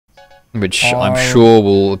which I'm sure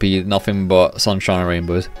will be nothing but sunshine and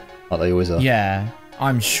rainbows, like they always are. Yeah,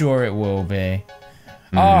 I'm sure it will be.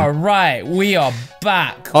 Alright, we are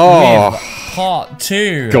back with part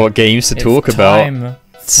 2. Got games to talk about. Time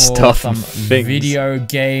for stuff some and things. video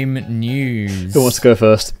game news. Who wants to go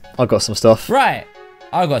first? I've got some stuff. Right,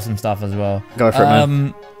 I've got some stuff as well. Go for it,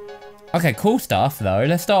 man. Okay, cool stuff though.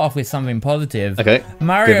 Let's start off with something positive. Okay.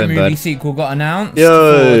 Mario movie sequel got announced Yay.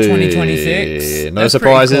 for 2026. No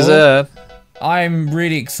surprises there. I'm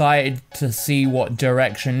really excited to see what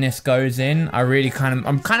direction this goes in.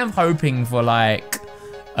 I'm kind of hoping for like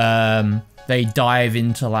they dive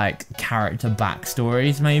into like character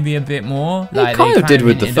backstories maybe a bit more. They kind of did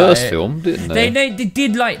with the first film, didn't they? They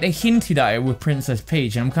did, like, they hinted at it with Princess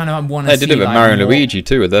Peach, and I'm kind of want to see. They did it with like, Mario and Luigi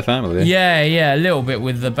too, with their family. Yeah, a little bit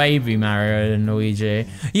with the baby Mario and Luigi.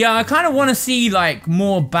 Yeah, I kind of want to see like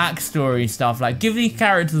more backstory stuff. Like, give these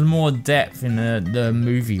characters more depth in the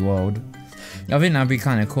movie world. I think that'd be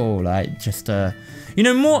kind of cool. Like, just you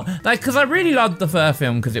know, more like, because I really loved the first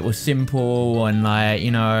film because it was simple and like, you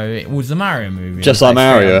know, it was the Mario movie. Just like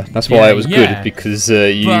Mario. That's why it was good, because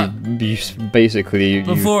you basically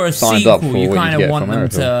signed up for what you get from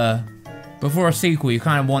Mario. Before a sequel, you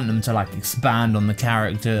kind of want them to like expand on the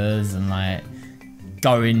characters and like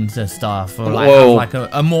go into stuff, or like have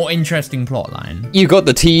like a more interesting plot line. You got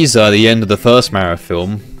the teaser at the end of the first Mario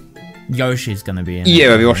film. Yoshi's gonna be in it.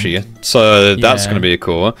 Yoshi. So that's gonna be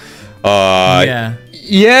cool.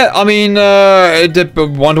 Yeah, I mean, I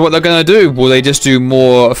wonder what they're gonna do. Will they just do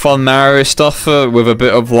more fun Mario stuff with a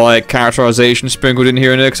bit of like characterization sprinkled in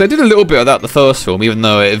here and there? Because they did a little bit of that the first film, even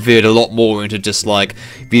though it veered a lot more into just like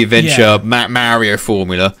the adventure Mario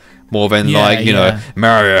formula. More than you know,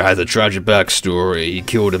 Mario has a tragic backstory. He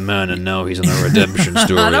killed a man and now he's on a redemption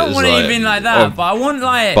story. I don't want anything like that, but I want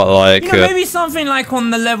like, you know, maybe something like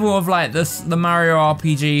on the level of like the Mario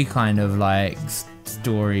RPG kind of like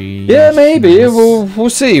story. Yeah, maybe we'll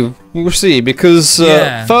see. We'll see, because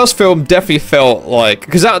first film definitely felt like,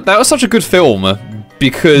 because that was such a good film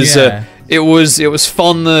because it was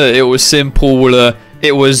fun. It was simple.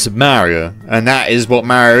 It was Mario, and that is what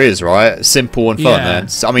Mario is, right? Simple and fun.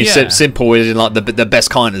 I mean, simple is like the best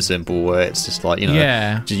kind of simple, where it's just like, you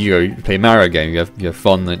know, you play a Mario game, you have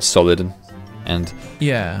fun, it's solid, and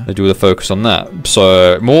they do the focus on that.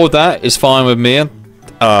 So more of that is fine with me.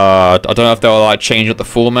 I don't know if they'll like change up the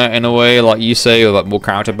format in a way, like you say, or like more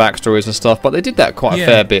character backstories and stuff. But they did that quite a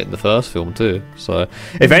fair bit in the first film too. So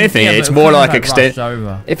if anything, it's more like extend.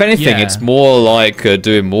 If anything, it's more like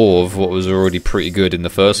doing more of what was already pretty good in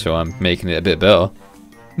the first film and making it a bit better.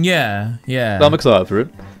 Yeah. So I'm excited for it.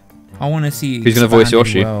 I want to see who's gonna voice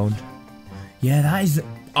Yoshi. World. Yeah, that is.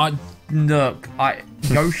 Look,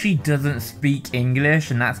 Yoshi doesn't speak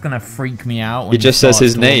English, and that's gonna freak me out. When he just says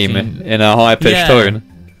his name in a high-pitched tone.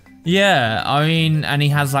 Yeah, I mean, and he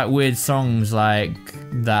has like weird songs like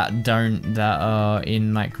that are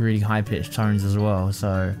in like really high-pitched tones as well.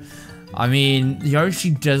 So, I mean,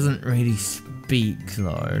 Yoshi doesn't really speak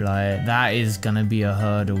though. Like, that is gonna be a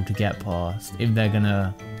hurdle to get past if they're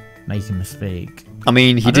gonna make him speak. I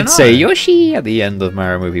mean, he did say Yoshi at the end of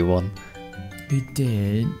Mario Movie 1. He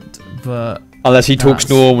did, but unless he talks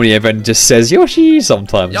normally and then just says Yoshi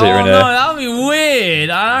sometimes here and there. No, that'd be weird.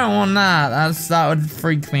 I don't want that. That would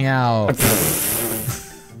freak me out.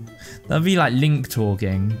 That'd be like Link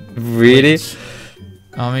talking. Really? Which,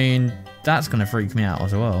 I mean, that's gonna freak me out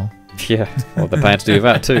as well. Yeah, well, they're planning to do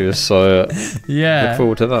that too, so look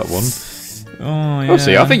forward to that one. Oh, yeah. We'll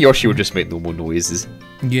see. I think Yoshi will just make normal noises.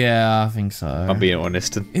 Yeah, I think so. I'm being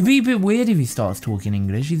honest. It'd be a bit weird if he starts talking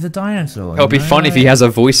English. He's a dinosaur. It'll be fun if he has a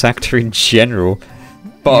voice actor in general.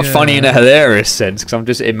 But funny in a hilarious sense, because I'm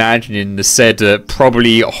just imagining the said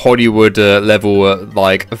probably Hollywood level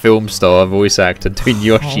like film star voice actor doing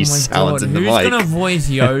Yoshi's sounds in the mic. Who's gonna voice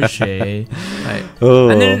Yoshi?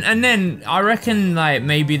 And then I reckon like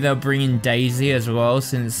maybe they'll bring in Daisy as well,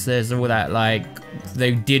 since there's all that like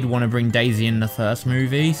they did want to bring Daisy in the first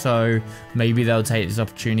movie, so maybe they'll take this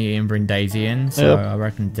opportunity and bring Daisy in. So I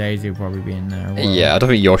reckon Daisy will probably be in there. Yeah, I don't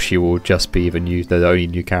think Yoshi will just be the only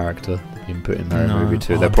new character being put in Mario Movie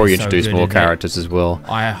 2. They'll probably introduce more characters as well.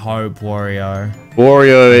 I hope Wario.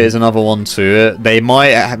 Wario is another one too. They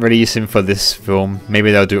might release him for this film.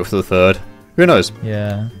 Maybe they'll do it for the third. Who knows?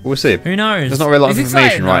 Yeah. We'll see. Who knows? There's not really a lot of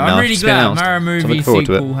information right now. I'm really glad Mario Movie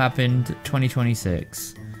sequel happened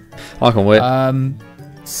 2026. I can't wait.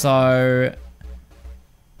 So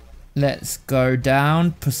let's go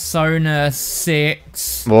down. Persona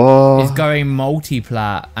 6 is going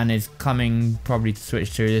multi-plat and is coming probably to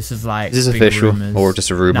Switch 2. This is like is this official rumors. Or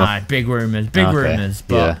just a rumor? Nah, big rumors. Big rumors.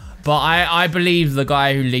 But But I believe the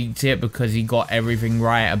guy who leaked it because he got everything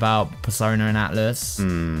right about Persona and Atlas.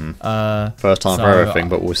 First time for everything,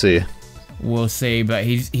 but we'll see. We'll see, but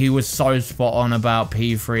he was so spot on about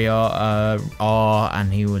P3R,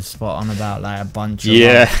 and he was spot on about like a bunch of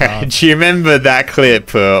stuff. Do you remember that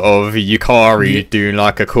clip of Yukari doing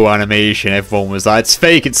like a cool animation? Everyone was like, "It's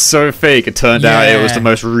fake! It's so fake!" It turned out it was the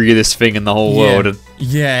most realist thing in the whole world.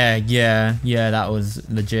 Yeah, that was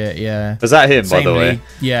legit. Yeah. Was that him, by the way?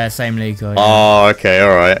 Yeah, same leaker. Oh, okay,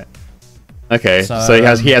 all right. Okay,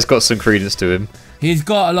 so he has got some credence to him. He's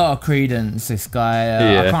got a lot of credence, this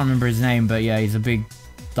guy. I can't remember his name, but yeah, he's a big...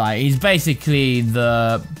 he's basically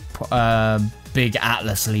the big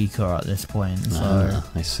Atlas leaker at this point. So.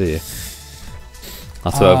 I see. I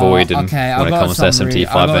have to avoid him when it comes to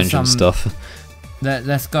SMT5 engine stuff.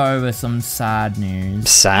 Let's go over some sad news.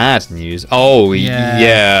 Sad news? Oh,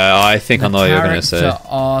 yeah, I think I know what you're going to say. The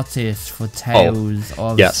artist for Tales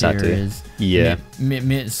of series. Yeah.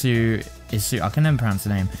 Mitsu... I can never pronounce the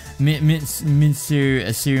name. Mitsu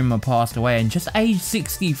Asuma passed away and just age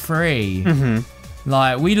 63.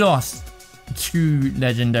 Like, we lost 2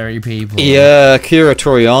 legendary people. Yeah, Akira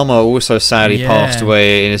Toriyama also sadly passed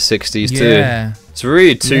away in his 60s too. It's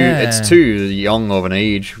really it's too young of an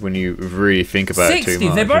age when you really think about it too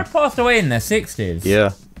much. They both passed away in their 60s.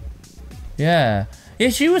 Yeah,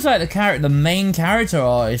 she was like the main character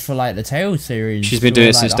artist for like the Tales series. She's been doing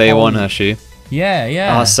it since day one, has she?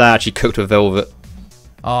 Yeah. Oh, sad. She cooked with Velvet.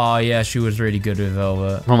 Oh, yeah, she was really good with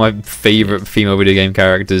Velvet. One of my favourite female video game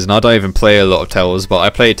characters, and I don't even play a lot of Tales, but I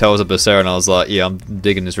played Tales of Berseria, and I was like, yeah, I'm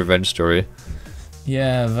digging this revenge story.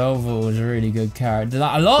 Yeah, Velvet was a really good character.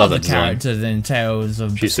 Like, a lot of the characters in Tales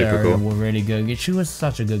of Berseria were really good. She was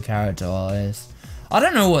such a good character artist. I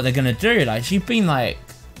don't know what they're going to do. Like, she's been, like,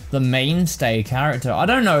 the mainstay character. I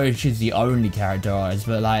don't know if she's the only character artist,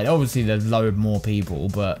 but, like, obviously there's loads more people,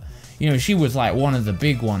 but... You know, she was like one of the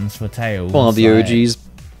big ones for Tales. One of the OGs.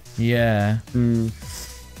 Yeah.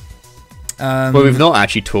 Well, we've not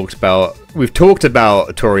actually talked about... We've talked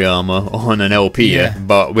about Toriyama on an LP,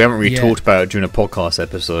 but we haven't really talked about it during a podcast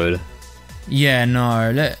episode. Yeah,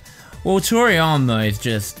 no. Well, Toriyama is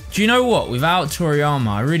just... Do you know what? Without Toriyama,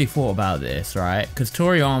 I really thought about this, right? Because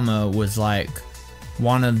Toriyama was like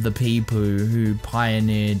one of the people who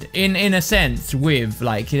pioneered, in a sense, with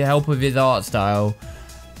like the help of his art style...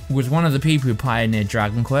 was one of the people who pioneered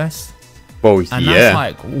Dragon Quest. Well, and that's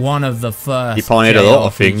like one of the first. He pioneered a lot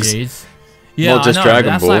of things. Yeah, not just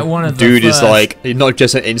Dragon Ball. Like one of Dude is like not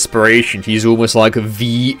just an inspiration. He's almost like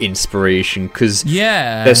the inspiration because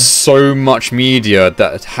there's so much media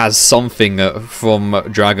that has something from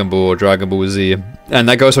Dragon Ball or Dragon Ball Z, and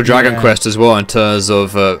that goes for Dragon Quest as well in terms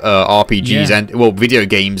of RPGs and video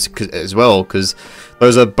games as well because.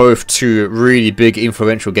 Those are both 2 really big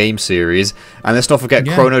influential game series. And let's not forget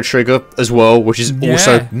Chrono Trigger as well, which is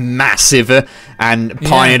also massive and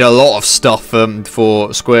pioneered a lot of stuff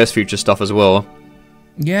for Square's future stuff as well.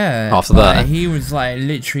 Yeah. After that. He was like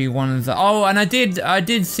literally one of the... Oh, and I did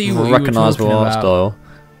see what you were recognizable talking art about. Style.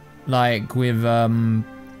 Like with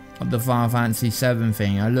the Final Fantasy 7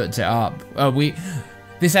 thing. I looked it up.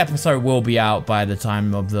 This episode will be out by the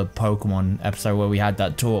time of the Pokemon episode where we had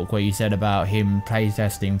that talk where you said about him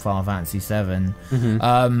playtesting Final Fantasy 7.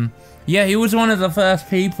 Yeah, he was one of the first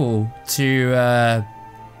people to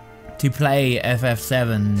play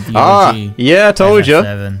FF7. Yeah, I told you.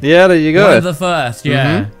 Yeah, there you go. One of the first,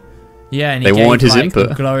 yeah. Yeah, and he gave, wanted his like,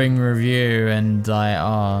 input. A glowing review and like,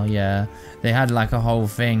 oh yeah. They had like a whole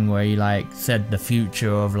thing where he like said the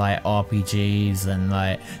future of like RPGs and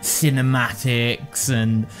like cinematics,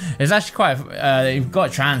 and it's actually quite it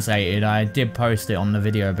got translated. I did post it on the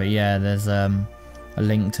video, but yeah, there's a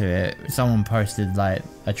link to it. Someone posted like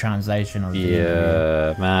a translation of it.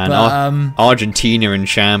 Yeah, man. But, Argentina in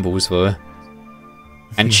shambles were,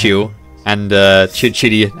 and Chile and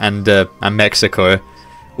Chile and Mexico.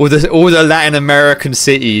 All the Latin American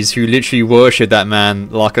cities who literally worship that man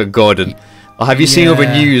like a god. And have you seen all the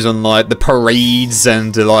news on like the parades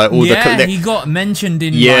and like all the he got mentioned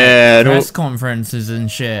in like, press conferences and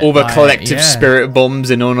shit. All the collective spirit bombs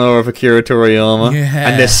in honor of Akira Toriyama,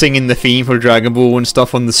 and they're singing the theme for Dragon Ball and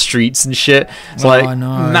stuff on the streets and shit. It's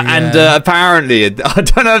and apparently, I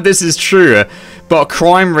don't know if this is true, but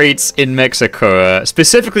crime rates in Mexico,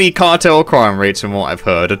 specifically cartel crime rates, from what I've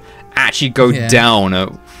heard, actually go down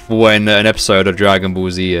when an episode of Dragon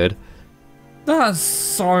Ball Z aired. That's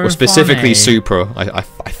so or specifically Super, I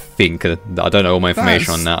think. I don't know all my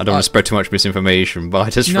information on that. I don't want to spread too much misinformation, but I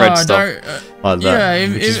just read stuff like that,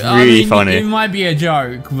 which is really funny. It might be a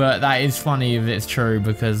joke, but that is funny if it's true,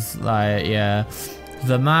 because, like,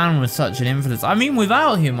 The man was such an influence. I mean,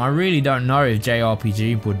 without him, I really don't know if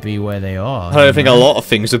JRPG would be where they are. I don't think a lot of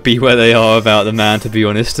things would be where they are without the man, to be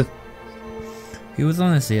honest. He was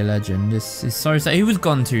honestly a legend. This is so sad. He was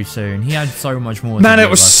gone too soon. He had so much more. Man, it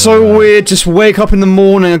was so weird. Just wake up in the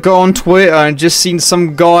morning and go on Twitter and just seen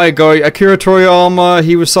some guy go, Akira Toriyama,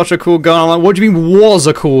 he was such a cool guy. I'm like, what do you mean was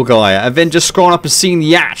a cool guy? And then just scrolling up and seeing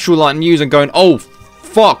the actual like news and going, oh,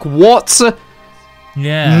 fuck, what?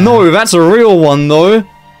 Yeah. No, that's a real one though.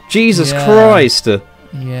 Jesus Christ.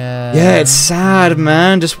 Yeah. Yeah, it's sad,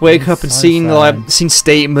 man. Just wake up and seen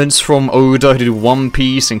statements from Oda who did One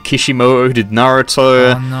Piece and Kishimoto who did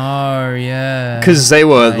Naruto. Oh no, yeah. Because they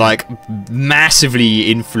were like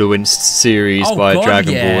massively influenced series by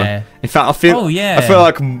Dragon Ball. In fact, I feel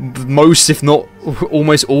like most, if not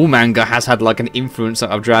almost all manga has had like an influence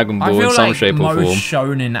of Dragon Ball in some shape or form. Most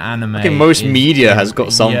shonen anime. I think most media has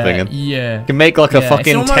got something. Yeah. You can make like a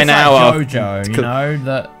fucking 10-hour. Like JoJo, you know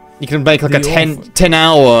that. You can make like a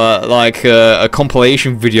 10-hour like a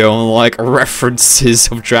compilation video on like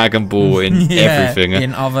references of Dragon Ball in everything.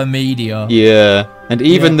 In other media. Yeah. And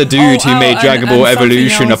even the dude who made Dragon Ball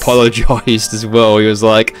Evolution apologized as well. He was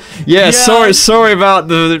like, sorry about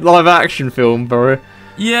the live action film, bro.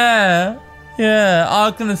 Yeah. Yeah, I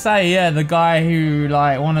was gonna say, the guy who,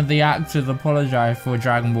 like, one of the actors apologized for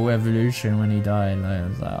Dragon Ball Evolution when he died. Like, I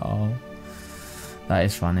was like, oh, that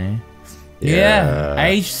is funny. Yeah,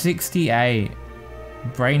 age 68.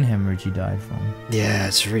 Brain hemorrhage he died from. Yeah,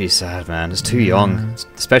 it's really sad, man. It's too young,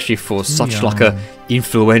 especially for such like a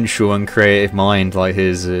influential and creative mind like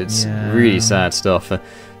his. It's really sad stuff.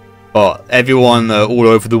 But everyone all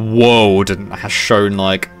over the world has shown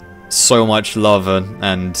like so much love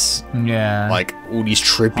and like all these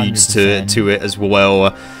tributes to it as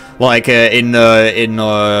well. Like in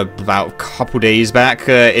about a couple days back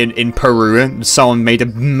in Peru, someone made a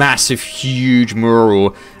massive, huge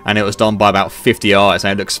mural, and it was done by about 50 artists,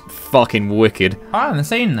 and it looks fucking wicked. I haven't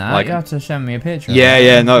seen that. Like, you have to send me a picture.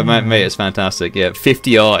 No, mate, it's fantastic. Yeah,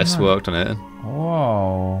 50 artists worked on it.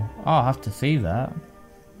 Whoa, I'll have to see that.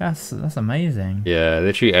 That's amazing. Yeah,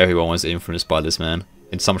 literally everyone was influenced by this man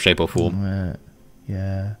in some shape or form.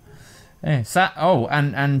 Yeah. Yeah, and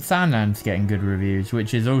Sandland's getting good reviews,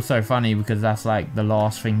 which is also funny because that's like the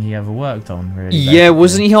last thing he ever worked on, really. Yeah,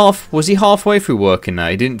 was he halfway through working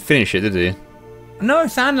that? He didn't finish it, did he? No,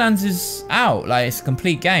 Sandlands is out. Like, it's a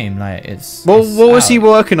complete game. Like, it's. Well, what was he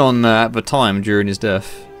working on at the time during his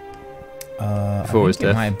death? Before his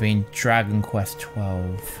death, it might have been Dragon Quest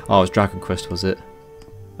 12. Oh, it was Dragon Quest, was it?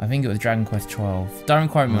 I think it was Dragon Quest 12. Don't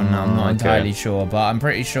quote me on that. I'm not entirely sure, but I'm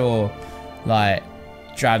pretty sure, like.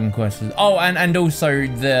 Dragon Quest was and also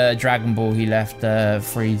the Dragon Ball he left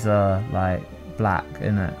Frieza like black,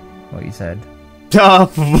 isn't it? What you said?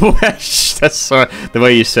 That's sorry. The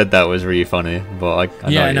way you said that was really funny, but I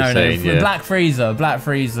know what you're saying. Yeah, Black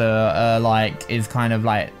Frieza like is kind of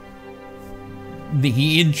like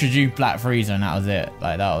he introduced Black Frieza and that was it.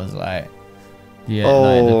 Like that was like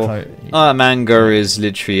that manga is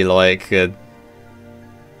literally like.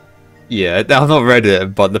 Yeah, I've not read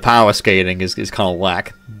it, but the power scaling is kind of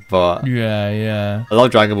whack. But I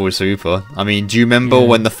love Dragon Ball Super. I mean, do you remember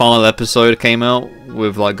when the final episode came out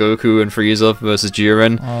with like Goku and Frieza versus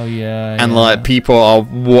Jiren? Oh yeah. And like people are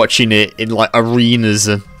watching it in like arenas,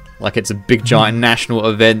 like it's a big giant national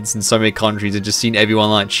event in so many countries, and just seeing everyone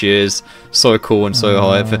like cheers. So cool and so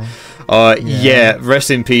hype.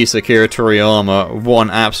 Rest in peace, Akira Toriyama. What an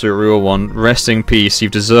absolute real one. Rest in peace.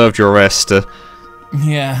 You've deserved your rest.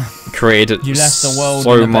 Yeah, created you left the world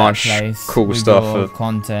so in a much place cool stuff of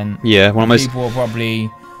content. Yeah, one of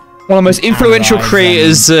the most influential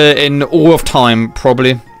creators in all of time,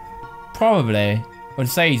 probably. I'd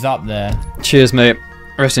say he's up there. Cheers, mate.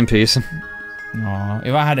 Rest in peace. Aww,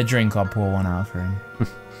 if I had a drink, I'd pour one out for him.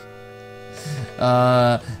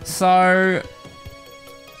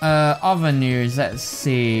 Other news. Let's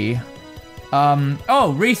see.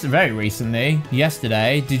 Very recently,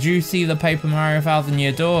 yesterday, did you see the Paper Mario 1000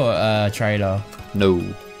 Year Door trailer? No.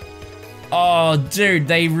 Oh, dude,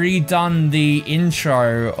 they redone the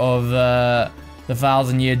intro of the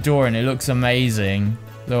 1000 Year Door, and it looks amazing.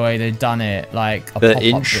 The way they've done it, like the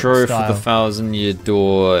intro for the 1000 Year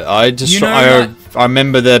Door. I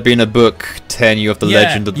remember there being a book telling you of the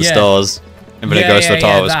Legend of the Stars, and when it goes to the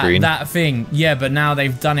title screen. That thing, but now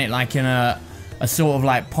they've done it like in a sort of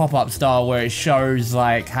like pop-up style where it shows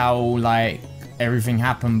like how like everything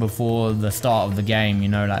happened before the start of the game, you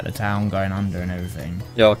know, like the town going under and everything.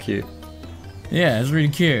 Yeah, cute. Yeah, it's really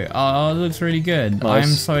cute. Oh, it looks really good. Nice. I'm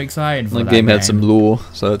so excited for that game. Had some lore,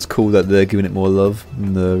 so it's cool that they're giving it more love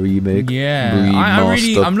in the remake. Yeah,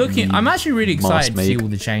 I'm actually really excited to see all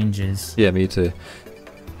the changes. Yeah, me too.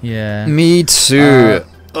 Yeah. Me too.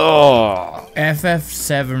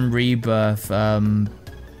 FF7 Rebirth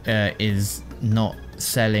is not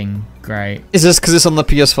selling great. Is this because it's on the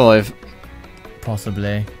PS5?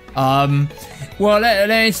 Possibly. Well, let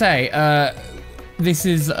me say, this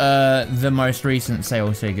is the most recent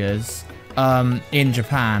sales figures in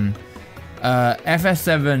Japan.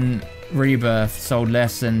 FF7 Rebirth sold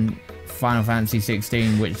less than Final Fantasy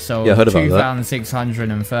 16, which sold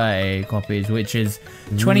 2,630 copies, which is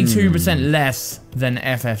 22% less than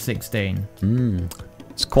FF16.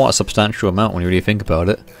 It's quite a substantial amount when you really think about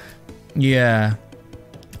it. Yeah.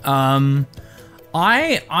 I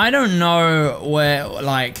don't know where,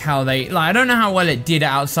 like, how they, like, I don't know how well it did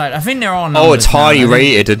outside. I think there are numbers. Oh, it's highly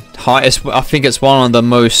rated. I think it's one of the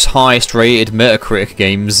most highest rated Metacritic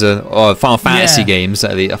games, or Final Fantasy games.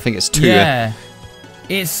 I think it's 2. Yeah.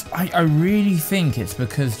 I really think it's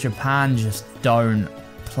because Japan just don't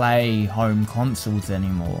play home consoles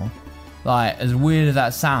anymore. Like, as weird as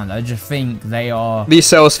that sounds, I just think they are. These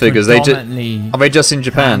sales figures, are they just in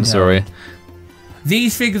Japan? Sorry.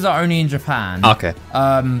 These figures are only in Japan. Okay.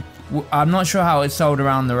 I'm not sure how it's sold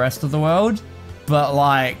around the rest of the world, but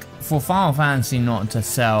like for Final Fantasy not to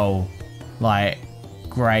sell like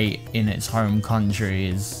great in its home country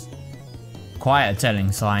is quite a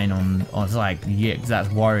telling sign on like, yeah, that's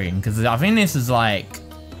worrying, because I think this is like,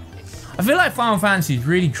 I feel like Final Fantasy's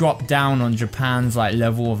really dropped down on Japan's like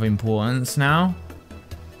level of importance now.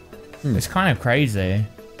 It's kind of crazy.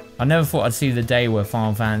 I never thought I'd see the day where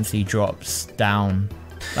Final Fantasy drops down.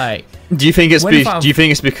 Like, do you think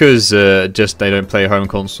it's because just they don't play a home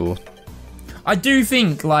console? I do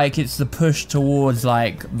think like it's the push towards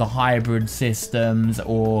like the hybrid systems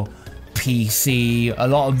or PC. A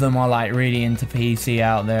lot of them are like really into PC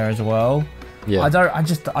out there as well. Yeah. I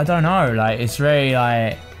don't know. Like, it's very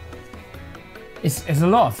like, it's a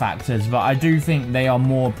lot of factors, but I do think they are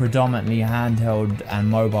more predominantly handheld and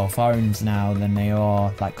mobile phones now than they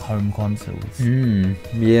are like home consoles.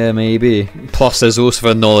 Yeah, maybe. Plus, there's also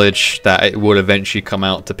the knowledge that it will eventually come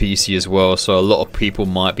out to PC as well, so a lot of people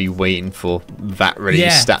might be waiting for that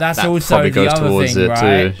release. Yeah, that's also probably goes towards it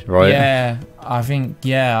too, right? Yeah, I think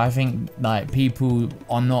like people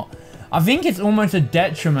are not. I think it's almost a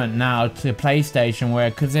detriment now to PlayStation, where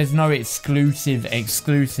because there's no exclusives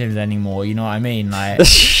anymore. You know what I mean? Like,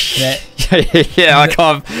 yeah, I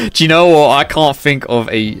can't. Do you know what? I can't think of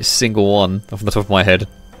a single one off the top of my head.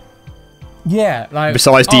 Yeah, like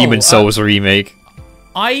besides Demon's Souls remake.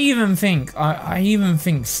 I even think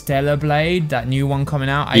Stellar Blade, that new one coming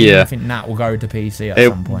out. I even think that will go to PC at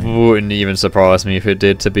some point. It wouldn't even surprise me if it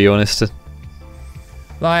did, to be honest.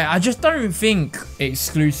 Like, I just don't think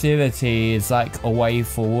exclusivity is like a way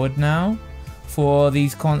forward now for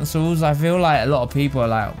these consoles. I feel like a lot of people are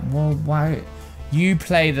like, well, why you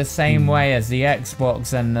play the same way as the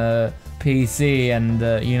Xbox and the PC, and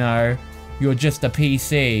you know, you're just a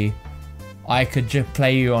PC. I could just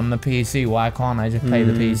play you on the PC. Why can't I just play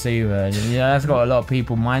the PC version? Yeah, that's got a lot of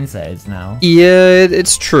people mindsets now. Yeah,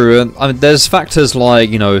 it's true. I mean, there's factors like,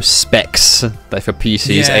 you know, specs that if a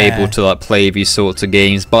PC is able to like play these sorts of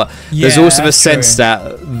games, but there's also the sense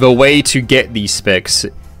that the way to get these specs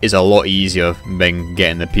is a lot easier than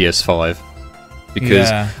getting the PS5. Because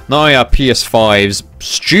not only are PS5s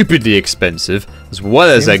stupidly expensive, as well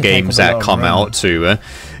as their games that come out too,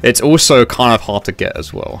 it's also kind of hard to get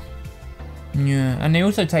as well. Yeah, and they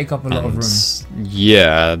also take up a lot of room.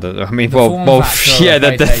 Yeah, I mean,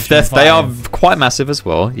 they are quite massive as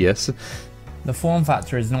well. Yes, the form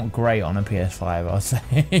factor is not great on a PS5, I'll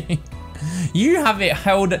say. You have it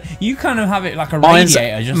held. You kind of have it like a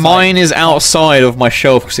radiator. Mine is outside of my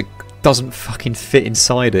shelf because it doesn't fucking fit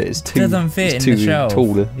inside it. It's too. Doesn't fit in the shelf.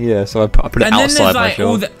 Tall. Yeah, so I put it outside my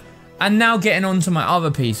shelf. And now getting on to my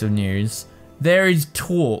other piece of news, there is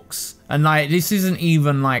talks. And like, this isn't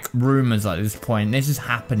even like rumors at this point. This is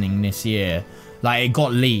happening this year. Like, it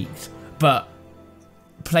got leaked, but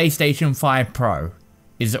PlayStation 5 Pro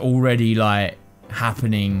is already like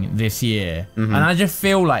happening this year. And I just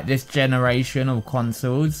feel like this generation of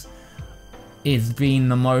consoles is being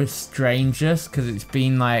the most strangest, because it's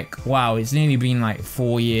been like, wow, it's nearly been like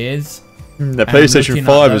 4 years. The PlayStation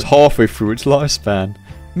 5 is halfway through its lifespan.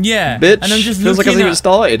 Yeah, bitch. And I'm just feels like it hasn't even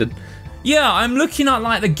started. Yeah, I'm looking at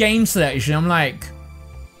like the game selection. I'm like,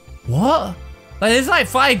 what? Like, there's like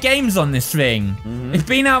 5 games on this thing. It's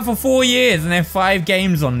been out for 4 years and there's 5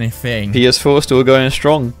 games on this thing. PS4 still going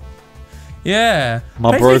strong. Yeah.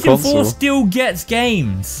 My bro console. PlayStation 4 still gets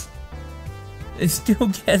games. It still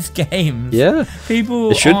gets games. Yeah. People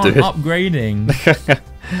aren't upgrading.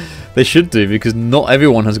 They should do, because not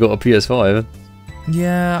everyone has got a PS5.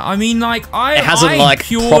 Yeah, I mean, like, it hasn't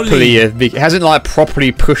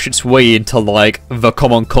properly pushed its way into like the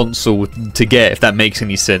common console to get, if that makes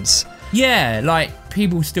any sense. Yeah, like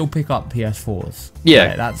people still pick up PS4s. Yeah,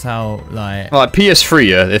 like, that's how like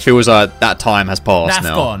PS3. It feels like that time has passed. That's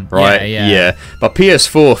now, gone. right? Yeah. But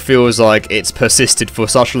PS4 feels like it's persisted for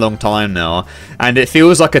such a long time now, and it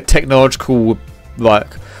feels like a technological, like,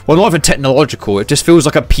 well, not even technological. It just feels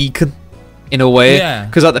like a peak in a way. Yeah.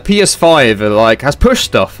 Because like the PS5, like, has pushed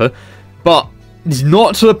stuff, but it's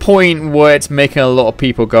not to the point where it's making a lot of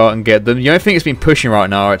people go out and get them. The only thing it's been pushing right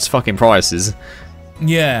now are its fucking prices.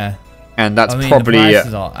 Yeah. And that's probably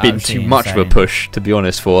been too much of a push, to be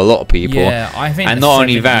honest, for a lot of people. Yeah, I think. And not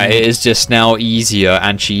only that, it is just now easier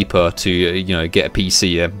and cheaper to get a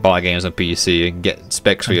PC, buy games on PC, and get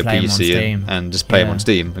specs for your PC, and just play them on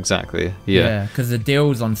Steam. Exactly. Yeah. Because the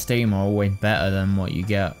deals on Steam are always better than what you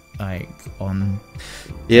get like on.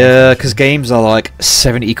 Yeah, because games are like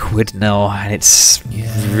 70 quid now, and it's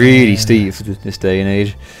really steep for this day and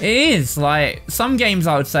age. It is. Like, some games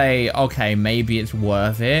I would say, okay, maybe it's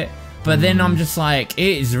worth it. But then I'm just like,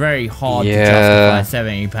 it is very hard to justify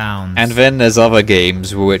 £70. And then there's other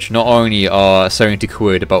games which not only are 70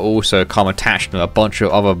 quid, but also come attached to a bunch of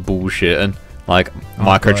other bullshit and like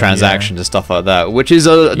microtransactions and stuff like that, which is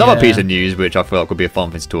another piece of news which I feel like would be a fun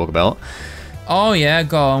thing to talk about. Oh yeah,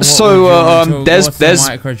 go on. There's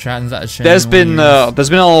been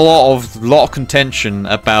a lot of contention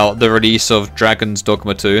about the release of Dragon's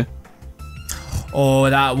Dogma 2. Oh,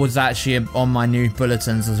 that was actually on my new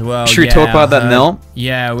bulletins as well. Should we talk about that now?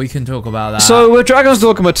 Yeah, we can talk about that. So with Dragon's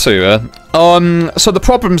Dogma 2, so the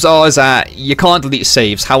problems are is that you can't delete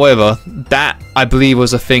saves. However, that I believe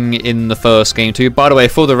was a thing in the first game too. By the way,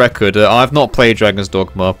 for the record, I've not played Dragon's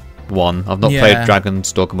Dogma 1. I've not played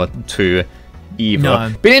Dragon's Dogma 2 either.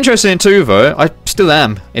 No. Been interested in 2 though. I still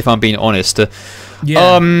am, if I'm being honest.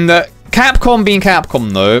 Capcom being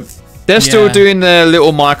Capcom though, they're still doing their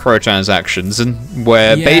little microtransactions, and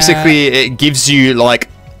where basically it gives you like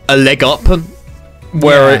a leg up,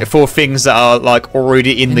 where for things that are like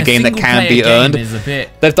already in the game that can be earned.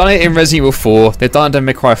 They've done it in Resident Evil 4. They've done it in Devil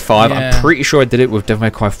May Cry 5. I'm pretty sure I did it with Devil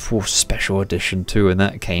May Cry 4 Special Edition too, and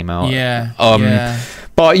that came out.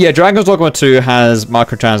 But yeah, Dragon's Dogma 2 has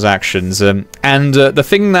microtransactions, and the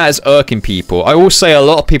thing that is irking people, I will say a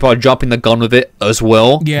lot of people are jumping the gun with it as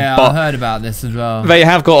well. Yeah, I heard about this as well. They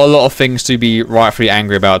have got a lot of things to be rightfully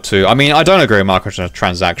angry about too. I mean, I don't agree with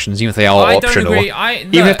microtransactions, even if they are optional.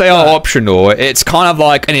 Even if they are optional, it's kind of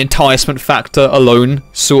like an enticement factor alone,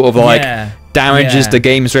 sort of like damages the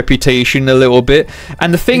game's reputation a little bit.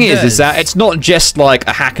 And the thing is that it's not just like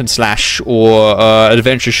a hack and slash or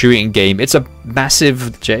adventure shooting game. It's a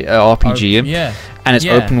massive RPG, and it's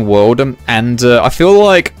open world, and I feel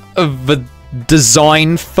like the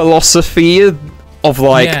design philosophy of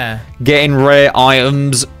like getting rare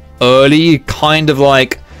items early, kind of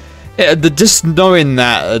like just knowing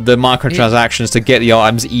that the microtransactions to get the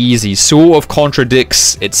items easy sort of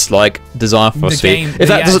contradicts its like design philosophy. Does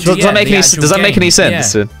that make any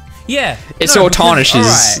sense? Yeah, it sort of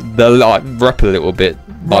tarnishes the like rep a little bit.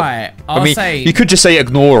 But, I mean, you could just say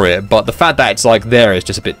ignore it, but the fact that it's like there is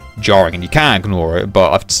just a bit jarring, and you can ignore it.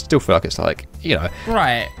 But I still feel like it's like, you know,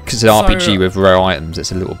 because it's an RPG with rare items,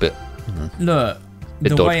 it's a little bit. Look,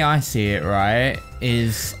 the way I see it,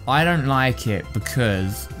 is I don't like it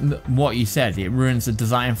because what you said, it ruins the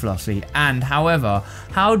design philosophy. And however,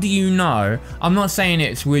 how do you know? I'm not saying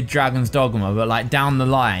it's with Dragon's Dogma, but like down the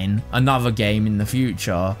line, another game in the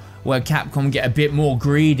future where Capcom get a bit more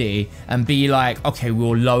greedy and be like, okay,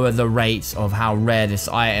 we'll lower the rates of how rare this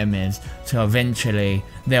item is, so eventually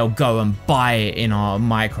they'll go and buy it in our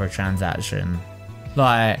microtransaction.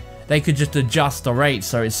 Like, they could just adjust the rate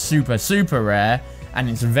so it's super, super rare, and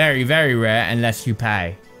it's very, very rare unless you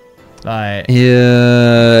pay. Like,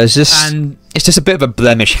 it's just a bit of a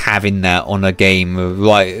blemish having that on a game,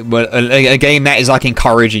 like a game that is like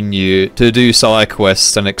encouraging you to do side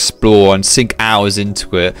quests and explore and sink hours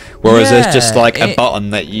into it, whereas there's just like a button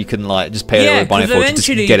that you can like just pay a little money for to just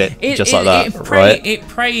get it just like that, right? It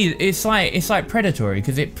preys. It's like predatory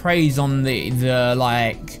because it preys on the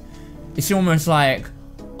like. It's almost like,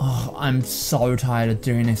 oh, I'm so tired of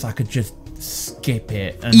doing this. I could just skip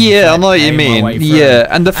it. And I know what you mean.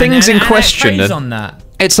 And the things in question.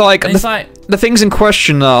 It's like the things in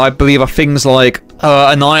question, I believe, are things like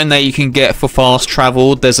an item that you can get for fast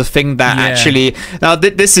travel. There's a thing that actually... Now,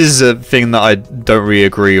 this is a thing that I don't really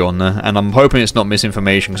agree on, and I'm hoping it's not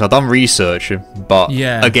misinformation, because I've done research, but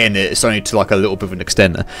again, it's only to like a little bit of an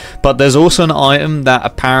extent. But there's also an item that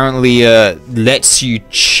apparently lets you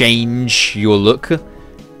change your look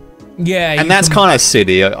Yeah, and that's kind of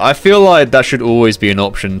silly. I feel like that should always be an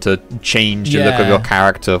option to change the look of your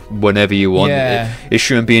character whenever you want. It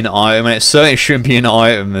shouldn't be an item, and it certainly shouldn't be an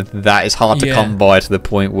item that is hard to come by to the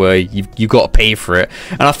point where you've got to pay for it.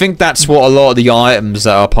 And I think that's what a lot of the items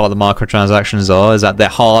that are part of the microtransactions are, is that they're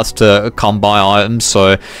hard to come by items.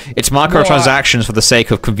 So it's microtransactions for the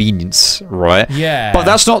sake of convenience, right? Yeah. But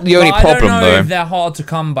that's not the only problem, I don't know though. if they're hard to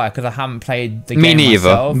come by because I haven't played the game Me neither.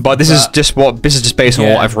 myself, but this is just based on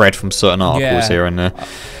what I've read from certain articles here and there.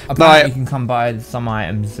 Apparently you can come by some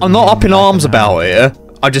items. I'm not up in arms about it.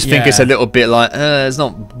 I just think it's a little bit like it's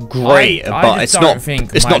not great, but it's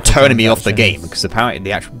not turning me off the game, because apparently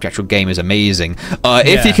the actual game is amazing.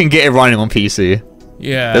 If you can get it running on PC.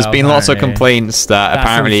 Yeah, there's been lots of complaints that that's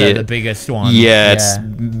apparently also the biggest one. It's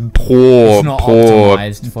poorly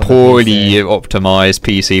optimized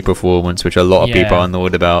PC performance, which a lot of people are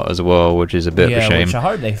annoyed about as well, which is a bit of a shame. Which I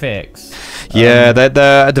hope they fix. Yeah,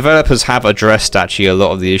 the developers have addressed actually a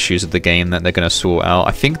lot of the issues of the game that they're going to sort out.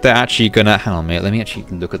 I think they're actually going to... Hang on a minute, let me actually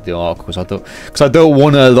look at the articles. Because I don't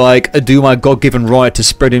want to like do my God-given right to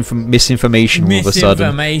spread misinformation all of a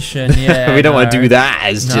sudden. Misinformation, yeah. We don't want to do that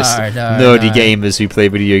as just nerdy gamers who play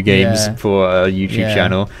video games for a YouTube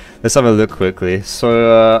channel. Let's have a look quickly.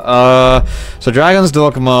 So Dragon's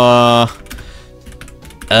Dogma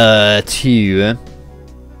 2. I'm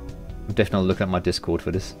definitely looking at my Discord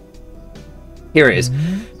for this. Here it is.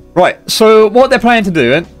 Right, so what they're planning to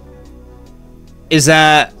do is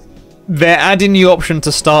that they're adding the option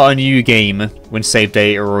to start a new game when save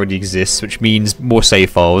data already exists, which means more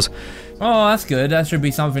save files. Oh, that's good. That should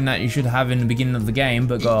be something that you should have in the beginning of the game,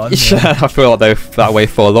 but go on. I feel like they're that way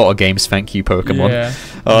for a lot of games, thank you, Pokemon.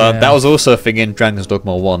 That was also a thing in Dragon's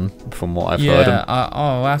Dogma 1, from what I've heard.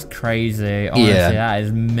 Oh, that's crazy. Honestly, that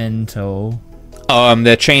is mental.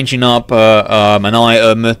 They're changing up an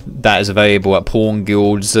item that is available at pawn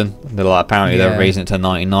guilds, and apparently they're raising it to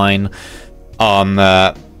 99.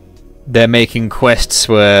 They're making quests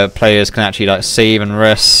where players can actually like save and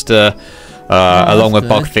rest, along with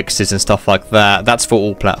bug fixes and stuff like that. That's for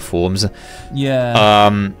all platforms.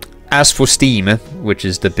 As for Steam, which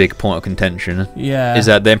is the big point of contention, is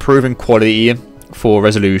that they're improving quality for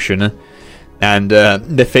resolution. And they're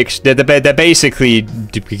basically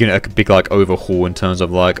doing a big like overhaul in terms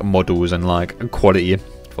of like models and like quality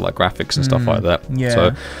for like graphics and stuff like that.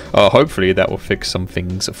 So hopefully that will fix some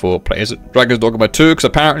things for players at Dragon's Dogma 2, because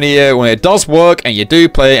apparently when it does work and you do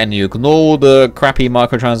play and you ignore the crappy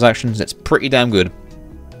microtransactions, it's pretty damn good.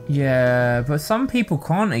 Yeah, but some people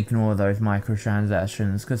can't ignore those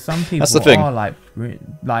microtransactions, because some people are like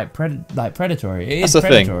predatory. That's the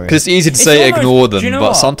thing, because it's easy to say ignore them,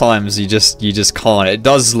 but sometimes you just can't. It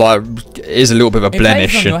does is a little bit of a blemish.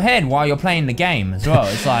 It plays on your head while you're playing the game as well.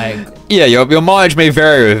 It's like your mileage may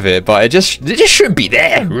vary with it, but it just shouldn't be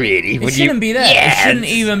there really. It shouldn't be there. It shouldn't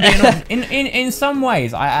even be. In some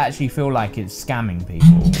ways, I actually feel like it's scamming people.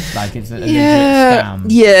 Like it's a legit scam.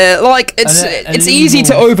 Yeah, like it's easy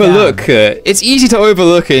to overlook. It's easy to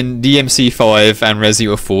overlook in DMC5 and Resident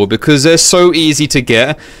Evil 4 because they're so easy to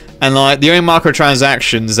get, and like the only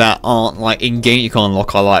microtransactions that aren't like in game you can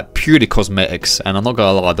unlock are like purely cosmetics. And I'm not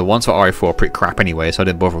gonna lie, the ones for RE4 are pretty crap anyway, so I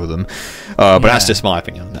didn't bother with them. But that's just my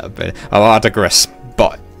opinion on that. But I digress.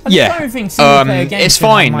 But it's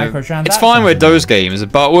fine. It's fine with those games,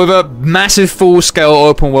 but with a massive full-scale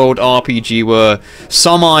open-world RPG where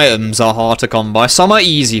some items are hard to come by, some are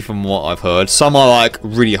easy from what I've heard, some are like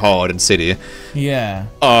really hard and silly. Yeah.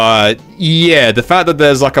 The fact that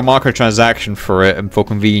there's like a microtransaction for it and for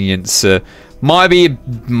convenience might be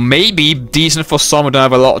maybe decent for some who don't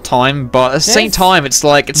have a lot of time, but at the same time, it's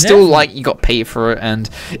still like you got to pay for it, and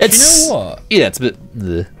it's. You know what? Yeah, it's a bit.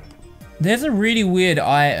 Ugh. There's a really weird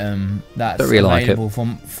item that's available for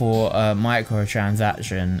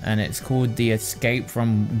microtransaction, and it's called the Escape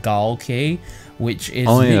from Gaol key, which is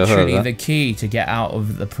literally the key to get out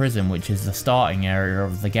of the prison, which is the starting area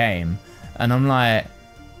of the game. And I'm like,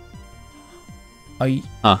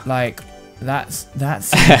 like that's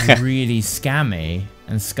really scammy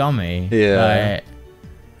and scummy. Yeah.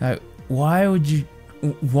 Like, why would you?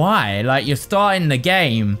 Why? Like, you're starting the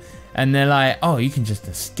game. And they're like, oh, you can just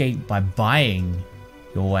escape by buying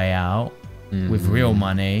your way out with real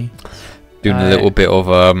money. Doing a little bit of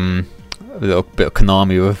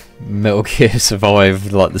Konami with Metal Gear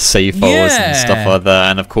Survive, like the save files and stuff like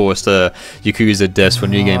that, and of course the Yakuza devs for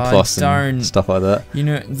New Game Plus and stuff like that. You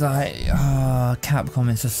know, like Capcom,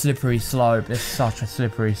 it's a slippery slope. It's such a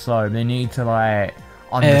slippery slope. They need to like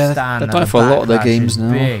understand. They're done for a lot of their games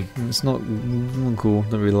now. It's not cool.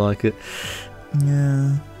 Don't really like it.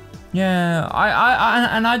 Yeah. Yeah,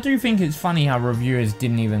 I do think it's funny how reviewers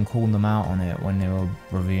didn't even call them out on it when they were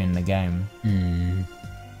reviewing the game.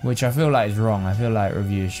 Which I feel like is wrong. I feel like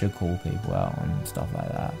reviewers should call people out on stuff like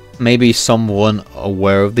that. Maybe someone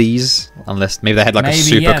aware of these, unless maybe they had like a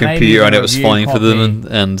supercomputer and it was fine for them,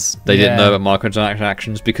 and they didn't know about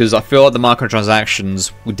microtransactions, because I feel like the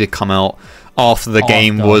microtransactions did come out after the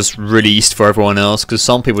game was released for everyone else, because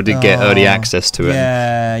some people did get early access to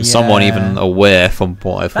it. Someone even aware from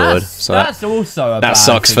what I've heard. So that's also that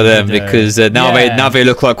sucks for them, because now they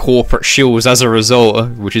look like corporate shills as a result,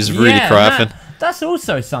 which is really crap. That's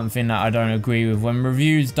also something that I don't agree with, when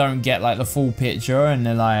reviews don't get like the full picture and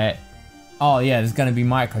they're like, oh yeah, there's going to be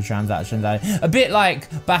microtransactions. A bit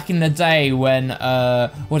like back in the day when,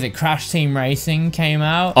 was it Crash Team Racing came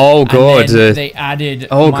out? Oh god. They added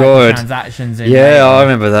microtransactions in Yeah, I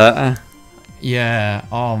remember that. Yeah,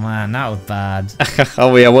 oh man, that was bad.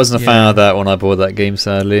 Oh yeah, I wasn't a fan of that when I bought that game,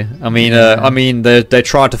 sadly. I mean, they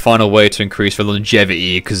tried to find a way to increase the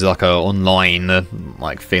longevity, because like a online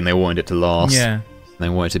like thing, they wanted it to last. Yeah. They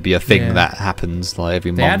want it to be a thing that happens like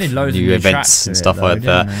every month, new events and stuff like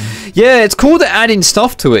that. Yeah, it's cool they're adding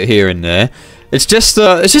stuff to it here and there. It's just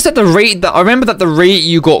at the rate that I remember that the rate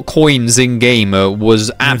you got coins in game was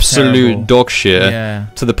absolute dog shit.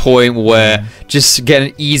 To the point where just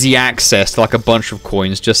getting easy access to like a bunch of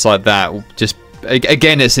coins just like that, just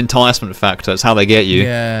again, it's enticement factor. It's how they get you.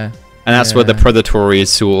 And that's where the predatory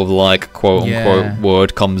sort of like quote unquote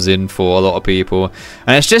word comes in for a lot of people,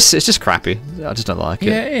 and it's just crappy. I just don't like it.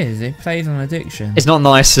 Yeah, it is. It plays on addiction. It's not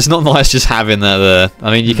nice. It's not nice just having that there.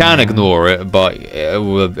 I mean, you can ignore it, but it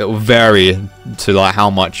will vary to like how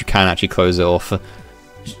much you can actually close it off.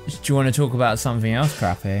 Do you want to talk about something else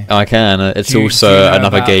crappy? I can. It's also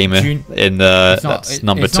another game in that's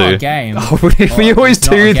number 2. It's not a game. We always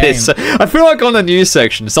do this. I feel like on the news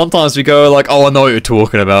section, sometimes we go like, "Oh, I know what you're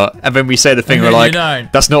talking about," and then we say the thing, we're like,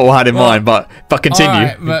 "That's not what I had in mind." But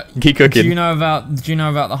continue. Right, keep cooking. Do you know about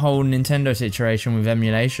the whole Nintendo situation with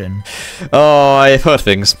emulation? Oh, I've heard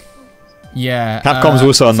things. Yeah, Capcom's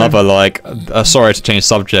also another like sorry to change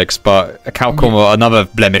subjects, but Capcom another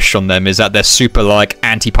blemish on them is that they're super like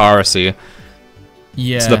anti-piracy.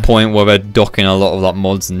 Yeah, to the point where they're docking a lot of like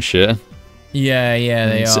mods and shit. Yeah,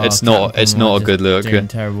 they are. It's not a good look. Doing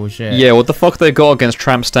terrible shit. Yeah, what the fuck they got against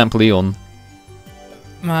Tramp Stamp Leon?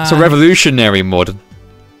 Man. It's a revolutionary mod.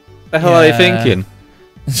 The hell are they thinking?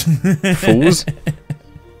 Fools.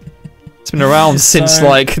 It's been around since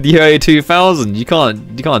like the early 2000s. You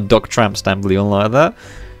can't dock Tramp Stamp Leon like that.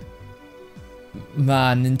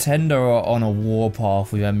 Man, Nintendo are on a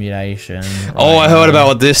warpath with emulation. Oh, I heard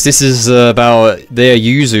about this. This is about their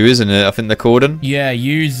Yuzu, isn't it? I think they're called them. Yeah,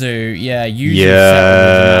 Yuzu. Yeah, Yuzu.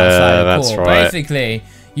 Yeah, that's right. Basically,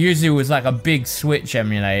 Yuzu was like a big Switch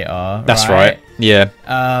emulator. That's right. Yeah.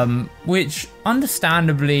 Which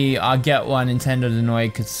understandably, I get why Nintendo's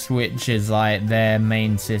annoyed, because Switch is like their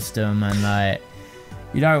main system, and like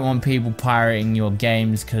you don't want people pirating your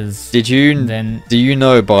games, because do you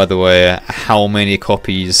know, by the way, how many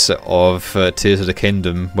copies of Tears of the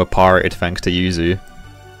Kingdom were pirated thanks to Yuzu?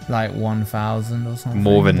 Like 1,000 or something.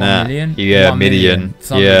 More than that. Million? Yeah, a million.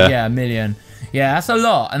 Yeah, a million. Yeah, that's a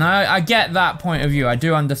lot, and I get that point of view. I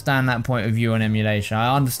do understand that point of view on emulation.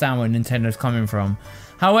 I understand where Nintendo's coming from.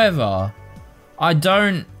 However, I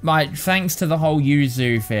don't like, thanks to the whole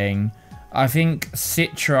Yuzu thing, I think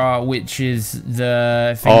Citra, which is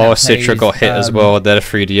the thing Citra got hit as well. They're a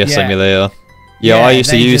 3DS emulator. Yeah, I used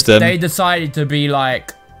to use them. They decided to be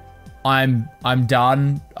like, I'm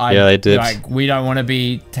done. They did. Like, we don't want to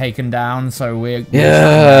be taken down, so we're It's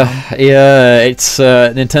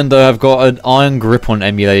Nintendo have got an iron grip on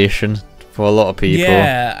emulation for a lot of people.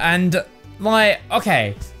 Yeah, and like,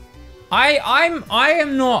 okay,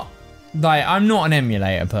 I'm not an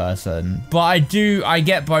emulator person, but I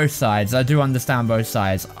get both sides. I do understand both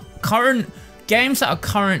sides. Current games that are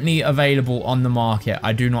currently available on the market,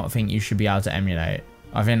 I do not think you should be able to emulate.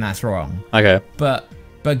 I think that's wrong. Okay. But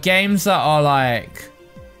games that are like...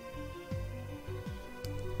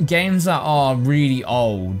 games that are really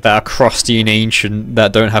old... that are crusty and ancient,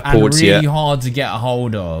 that don't have ports yet. And really hard to get a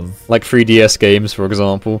hold of. Like 3DS games, for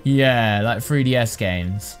example. Yeah, like 3DS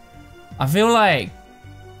games. I feel like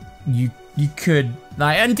you could...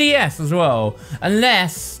 like, and DS as well.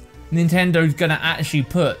 Unless Nintendo's gonna actually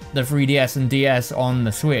put the 3DS and DS on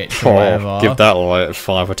the Switch or whatever. Give that like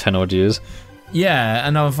 5 or 10 odd years. Yeah,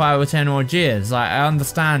 another 5 or 10 odd years. Like, I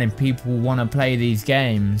understand if people want to play these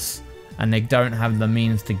games and they don't have the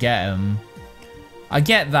means to get them. I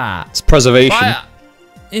get that. It's preservation. But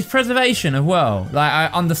it's preservation as well. Like, I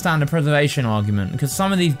understand the preservation argument, because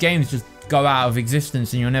some of these games just go out of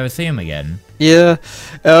existence and you'll never see them again. Yeah,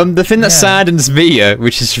 the thing that saddens me,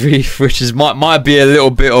 which is might be a little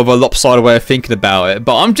bit of a lopsided way of thinking about it,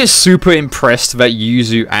 but I'm just super impressed that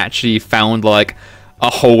Yuzu actually found like a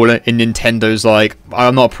hole in Nintendo's, like,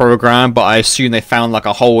 I'm not a programmer, but I assume they found like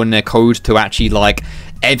a hole in their code to actually like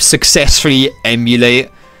successfully emulate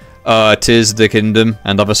Tears of the Kingdom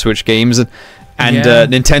and other Switch games, and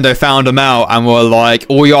Nintendo found them out and were like,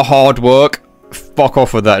 all your hard work, fuck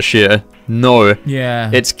off with that shit. No,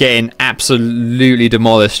 it's getting absolutely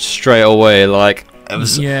demolished straight away, like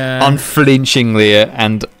unflinchingly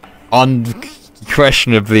and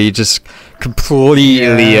unquestionably just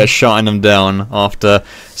completely shutting them down after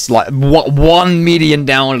like 1 million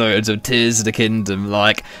downloads of Tears of the Kingdom.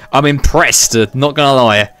 Like, I'm impressed, not gonna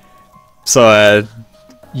lie. So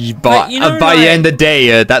by the end of the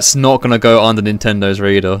day, that's not gonna go under Nintendo's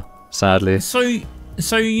radar, sadly.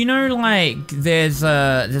 So you know, like, there's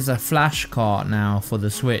a flash cart now for the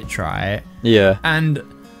Switch, right? Yeah. And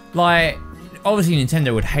like, obviously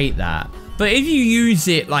Nintendo would hate that. But if you use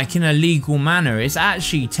it like in a legal manner, it's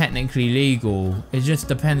actually technically legal. It just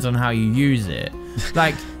depends on how you use it.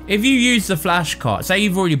 Like, if you use the flash cart, say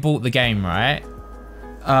you've already bought the game, right?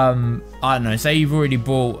 I don't know, say you've already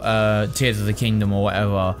bought Tears of the Kingdom or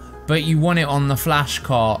whatever, but you want it on the flash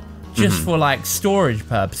cart just for like storage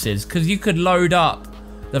purposes, because you could load up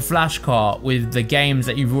the flash cart with the games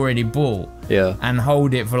that you've already bought and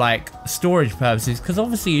hold it for like storage purposes, because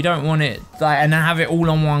obviously you don't want it like and have it all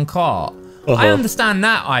on one cart. I understand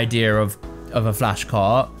that idea of a flash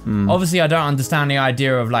cart. Obviously I don't understand the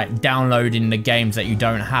idea of like downloading the games that you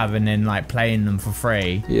don't have and then like playing them for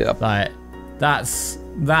free. Like,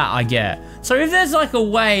 that I get. So if there's like a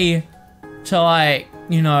way to, like,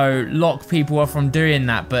 you know, lock people off from doing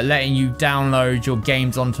that, but letting you download your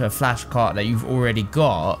games onto a flash cart that you've already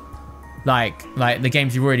got, like the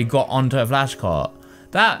games you've already got onto a flash cart,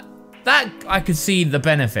 that I could see the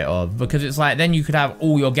benefit of, because it's like, then you could have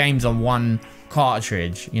all your games on one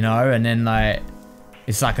cartridge, you know, and then like,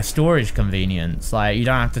 it's like a storage convenience. Like, you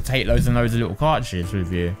don't have to take loads and loads of little cartridges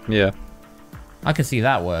with you. Yeah. I could see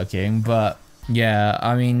that working, but yeah,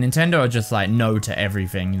 I mean, Nintendo are just like no to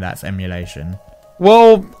everything that's emulation.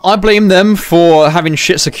 Well, I blame them for having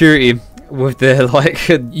shit security with their, like,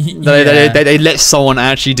 they let someone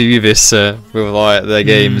actually do this with like their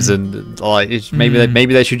games, and like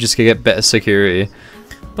maybe they should just get better security.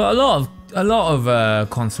 But a lot of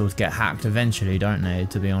consoles get hacked eventually, don't they?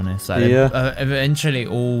 To be honest, like, eventually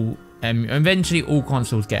all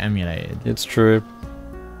consoles get emulated. It's true.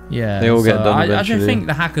 Yeah, they all get done eventually. I just think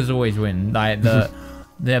the hackers always win. Like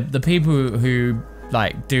the people who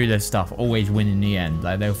like do this stuff always win in the end.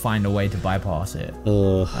 Like, they'll find a way to bypass it.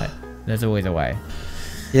 Like, there's always a way.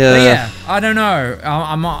 Yeah. But yeah, I don't know.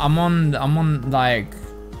 I'm on like,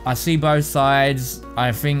 I see both sides.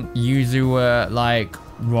 I think Yuzu were like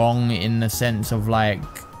wrong in the sense of like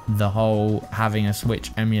the whole having a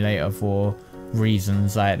Switch emulator for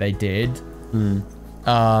reasons like they did.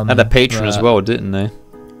 Had a Patreon as well, didn't they?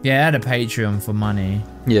 Yeah, I had a Patreon for money.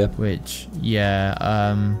 Yeah. Which, yeah,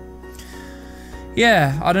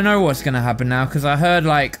 I don't know what's gonna happen now, because I heard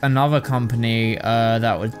like another company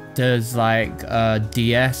does like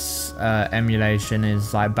DS emulation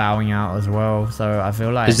is like bowing out as well. So I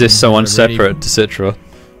feel like, is this someone separate to Citra?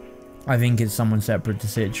 I think it's someone separate to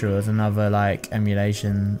Citra as another like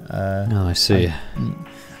emulation. Oh, I see.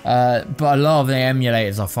 But a lot of the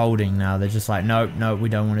emulators are folding now. They're just like, nope, we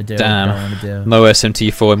don't want to do it. Damn. We don't want to do it. No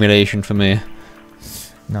SMT4 emulation for me.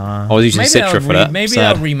 No. I was using Citra for that. Maybe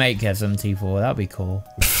they'll remake SMT4. That'd be cool.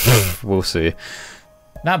 We'll see.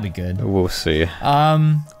 That'd be good. We'll see.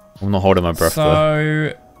 I'm not holding my breath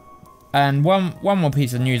though. And one more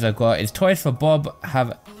piece of news I've got is Toys for Bob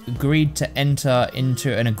have agreed to enter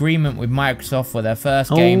into an agreement with Microsoft for their first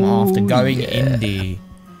game after going indie.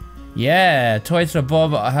 Yeah, Toys for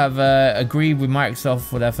Bob have agreed with Microsoft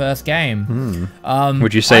for their first game.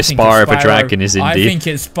 Would you say Spyro the Dragon is indie? I think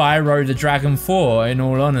it's Spyro the Dragon 4, in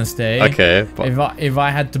all honesty. Okay. If I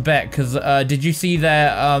had to bet, because did you see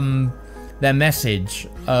their message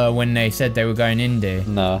when they said they were going indie?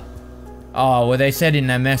 No. Oh, well, they said in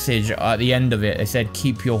their message at the end of it, they said,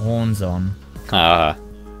 keep your horns on.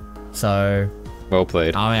 So... well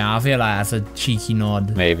played. I mean, I feel like that's a cheeky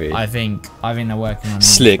nod. Maybe. I think they're working on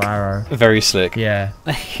slick. Spyro. Very slick. Yeah.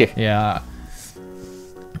 Yeah.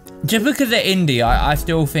 Just because they're indie, I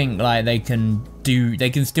still think like they can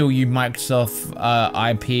still use Microsoft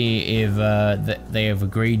IP if they have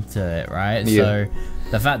agreed to it, right? Yeah. So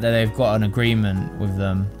the fact that they've got an agreement with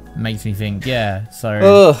them, makes me think, yeah,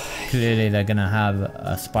 so clearly they're gonna have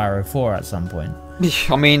a Spyro 4 at some point.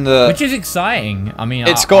 I mean, which is exciting. I mean,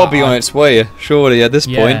 it's got to be on its way, surely, at this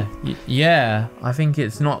point. Yeah, I think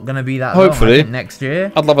it's not gonna be that hopefully long. I think next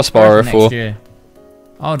year. I'd love a Spyro 4. Next year.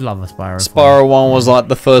 I would love a Spyro 4. Spyro 1 was like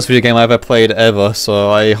the first video game I ever played ever,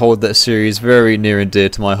 so I hold that series very near and dear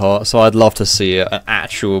to my heart. So I'd love to see an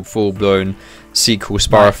actual full-blown sequel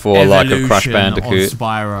Spyro 4 like a Crash Bandicoot.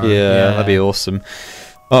 Spyro. Yeah, that'd be awesome.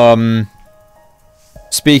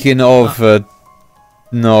 Speaking of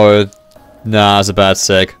that's a bad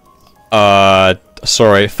seg.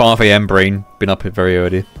 Sorry, 5 AM brain. Been up very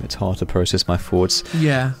early. It's hard to process my thoughts.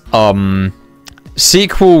 Yeah.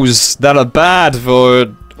 Sequels that are bad,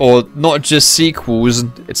 or not just sequels.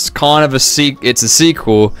 It's kind of it's a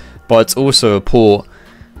sequel, but it's also a port.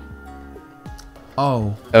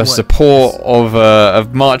 Oh. A support of a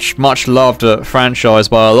much loved franchise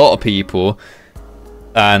by a lot of people.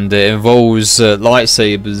 And it involves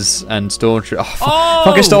lightsabers and stormtroopers.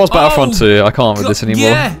 Fucking Star Wars Battlefront 2. I can't read this anymore.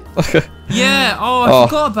 Yeah. Yeah. I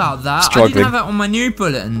forgot about that. Struggling. I didn't have that on my new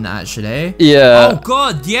bulletin actually. Yeah. Oh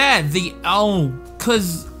god. Yeah. Man.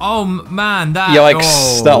 That.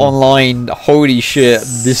 Yikes! That online. Holy shit!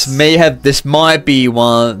 This might be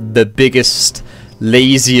one of the biggest,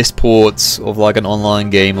 laziest ports of like an online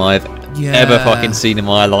game I've ever fucking seen in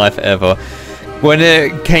my life ever. When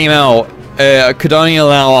it came out. It could only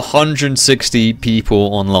allow 160 people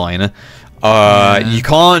online. You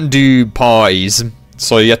can't do parties,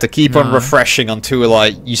 so you have to keep on refreshing until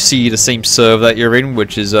like you see the same server that you're in,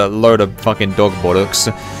 which is a load of fucking dog bollocks.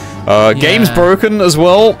 Game's broken as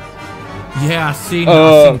well. Yeah, I've seen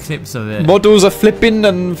clips of it. Models are flipping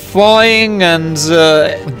and flying, and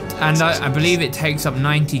I believe it takes up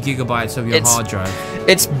 90 gigabytes of your hard drive.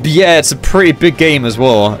 It's a pretty big game as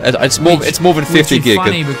well. It's more than 50 gig.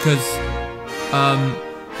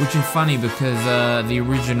 Which is funny because the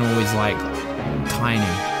original is like tiny.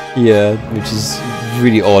 Yeah, which is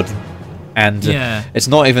really odd. And it's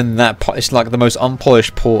not even that. It's like the most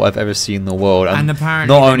unpolished port I've ever seen in the world. And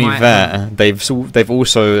apparently, not only that, they've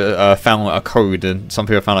also found a code, and some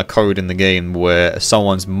people found a code in the game where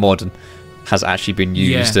someone's mod has actually been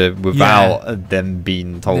used without them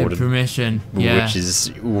being told. Their permission. Which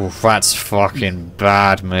is that's fucking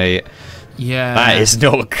bad, mate. Yeah. That is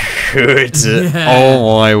not good.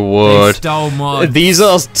 Oh my word. They stole mods. These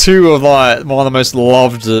are two of like one of the most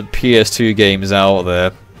loved PS2 games out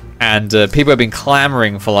there. And people have been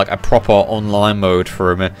clamoring for like a proper online mode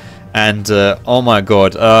for them. And oh my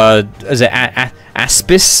god. Is it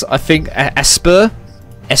Aspis? I think Esper?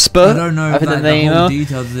 I don't know the whole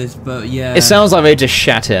details of this, but yeah. It sounds like they just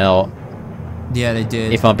shat it out. Yeah, they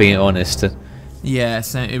did. If I'm being honest. Yeah,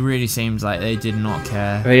 so it really seems like they did not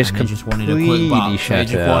care. They just wanted a quick buck. They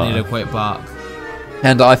just wanted a quick buck.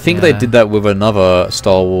 And I think they did that with another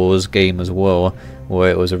Star Wars game as well, where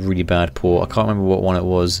it was a really bad port. I can't remember what one it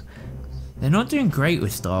was. They're not doing great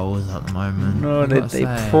with Star Wars at the moment. No, they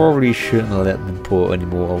probably shouldn't let them port any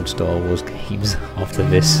more old Star Wars games after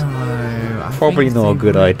this. No, probably not a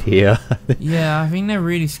good idea. Yeah, I think they're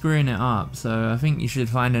really screwing it up. So I think you should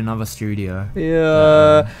find another studio.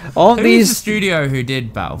 Yeah. Who's the studio who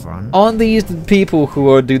did Battlefront? Aren't these the people who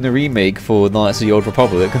are doing the remake for Knights of the Old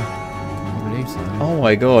Republic? I believe so. Oh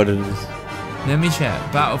my god. Let me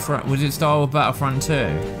check. Battlefront. Was it Star Wars Battlefront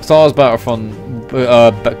 2? Star Wars Battlefront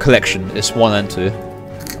collection. It's 1 and 2.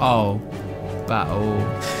 Oh. Battle.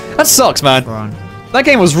 That sucks, man. Front. That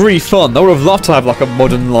game was really fun. I would have loved to have like a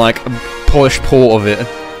modern, like, polished port of it.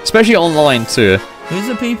 Especially online too. Who's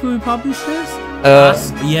the people who publish this?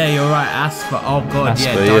 Yeah, you're right. Asper. Oh god,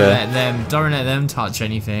 Asper, don't let them touch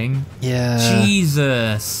anything. Yeah.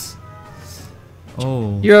 Jesus.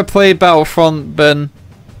 Oh. You ever played Battlefront, Ben?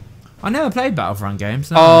 I never played Battlefront games.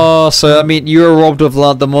 No. Oh, so I mean, you were robbed of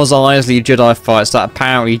like the Mos Eisley Jedi fights that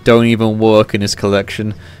apparently don't even work in his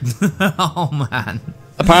collection. Oh man.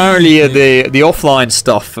 Apparently, the offline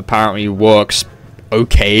stuff apparently works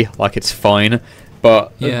okay, like it's fine,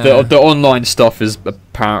 but the online stuff is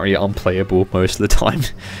apparently unplayable most of the time,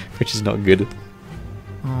 which is not good.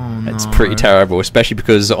 Oh, no. It's pretty terrible, especially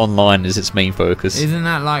because online is its main focus. Isn't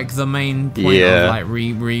that like the main point of like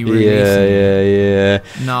re-releasing? Yeah.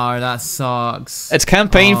 No, that sucks. Its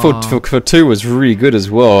campaign for 2 was really good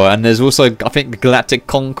as well, and there's also I think Galactic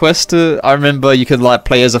Conquest. I remember you could like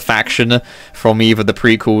play as a faction from either the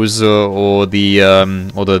prequels or the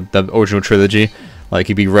original trilogy. Like,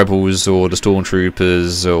 you'd be rebels or the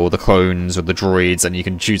stormtroopers or the clones or the droids, and you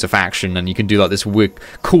can choose a faction, and you can do like this weird,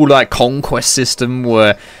 cool like conquest system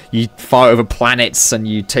where you fight over planets and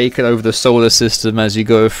you take it over the solar system as you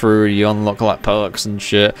go through. You unlock like perks and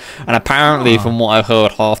shit. And apparently, from what I've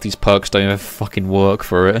heard, half these perks don't even fucking work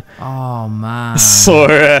for it. Oh man! So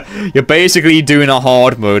you're basically doing a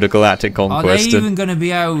hard mode of Galactic Conquest. Are they even going to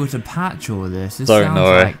be able to patch all this? This don't sounds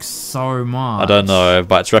know. like so much. I don't know,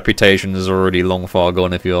 but its reputation is already long far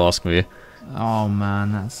gone, if you ask me. Oh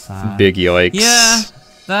man, that's sad. Big yikes. Yeah,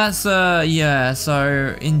 that's yeah.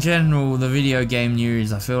 So in general, the video game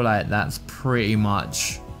news, I feel like that's pretty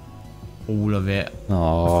much all of it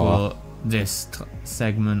for this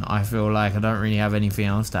segment. I feel like I don't really have anything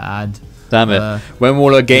else to add. Damn it. When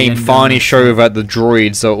will a game finally show that the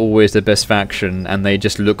droids are always the best faction and they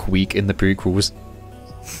just look weak in the prequels?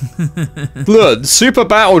 Look, super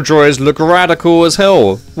battle droids look radical as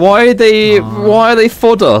hell. Why are they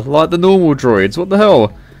fodder like the normal droids? What the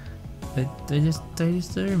hell? They just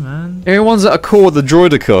do, man. Everyone's at a core the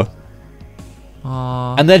droidica.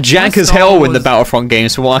 And they're jank as hell in the Battlefront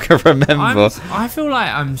games, from what I can remember. I feel like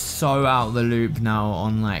I'm so out of the loop now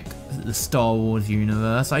on like the Star Wars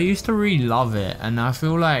universe. I used to really love it, and I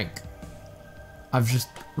feel like I've just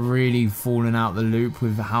really fallen out the loop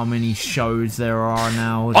with how many shows there are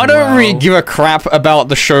now. I don't really give a crap about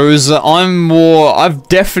the shows. I'm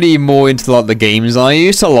definitely more into like the games. I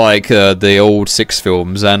used to like the old 6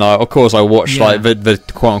 films, and of course I watched like the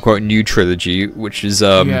quote unquote new trilogy, which is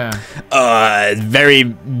very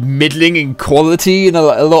middling in quality in a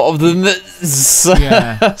lot of them.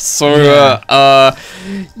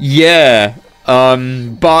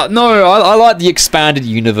 But no, I like the expanded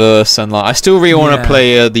universe, and like I still really want to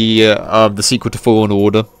play the sequel to Fallen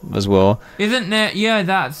Order as well. Isn't there? Yeah,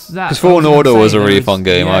 that's because Fallen Order was a really fun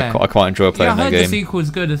game. I quite enjoy playing that game. I heard the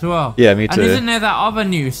sequel's good as well. Yeah, me too. And isn't there that other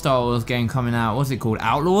new Star Wars game coming out? What's it called?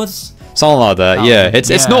 Outlaws? Something like that.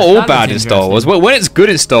 It's not all bad in Star Wars. When it's good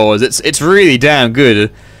in Star Wars, it's really damn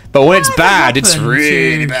good. But when it's bad, it's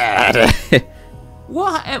really bad.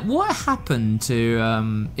 What happened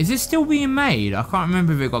to is it still being made? I can't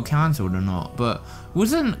remember if it got cancelled or not, but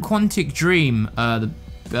wasn't Quantic Dream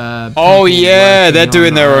oh yeah, they're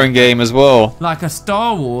doing their own game as well, like a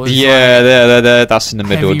Star Wars. Yeah, that's in the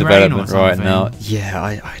middle of development right now. Yeah,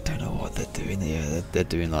 I don't know what they're doing here. They're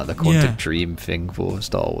doing like the Quantic Dream thing for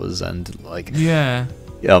Star Wars, and like we'll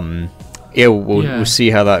see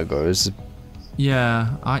how that goes.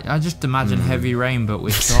 Yeah, I just imagine Heavy Rain but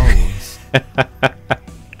with Star Wars.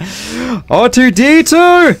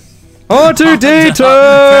 R2D2!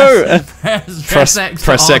 R2D2! Press X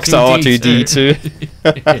to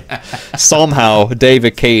R2D2. Somehow,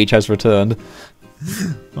 David Cage has returned.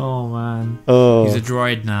 Oh man. Oh. He's a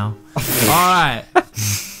droid now. Alright.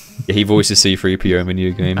 Yeah, he voices C-3PO in a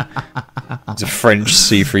new game. It's a French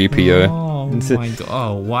C-3PO. Oh my god.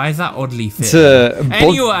 Oh, why is that oddly fitting?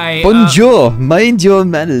 Anyway. Bonjour, mind your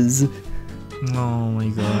manners. Oh my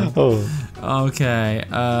god. Okay,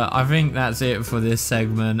 I think that's it for this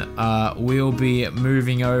segment. We'll be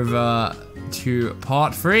moving over to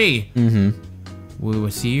part 3. We will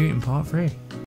see you in part 3.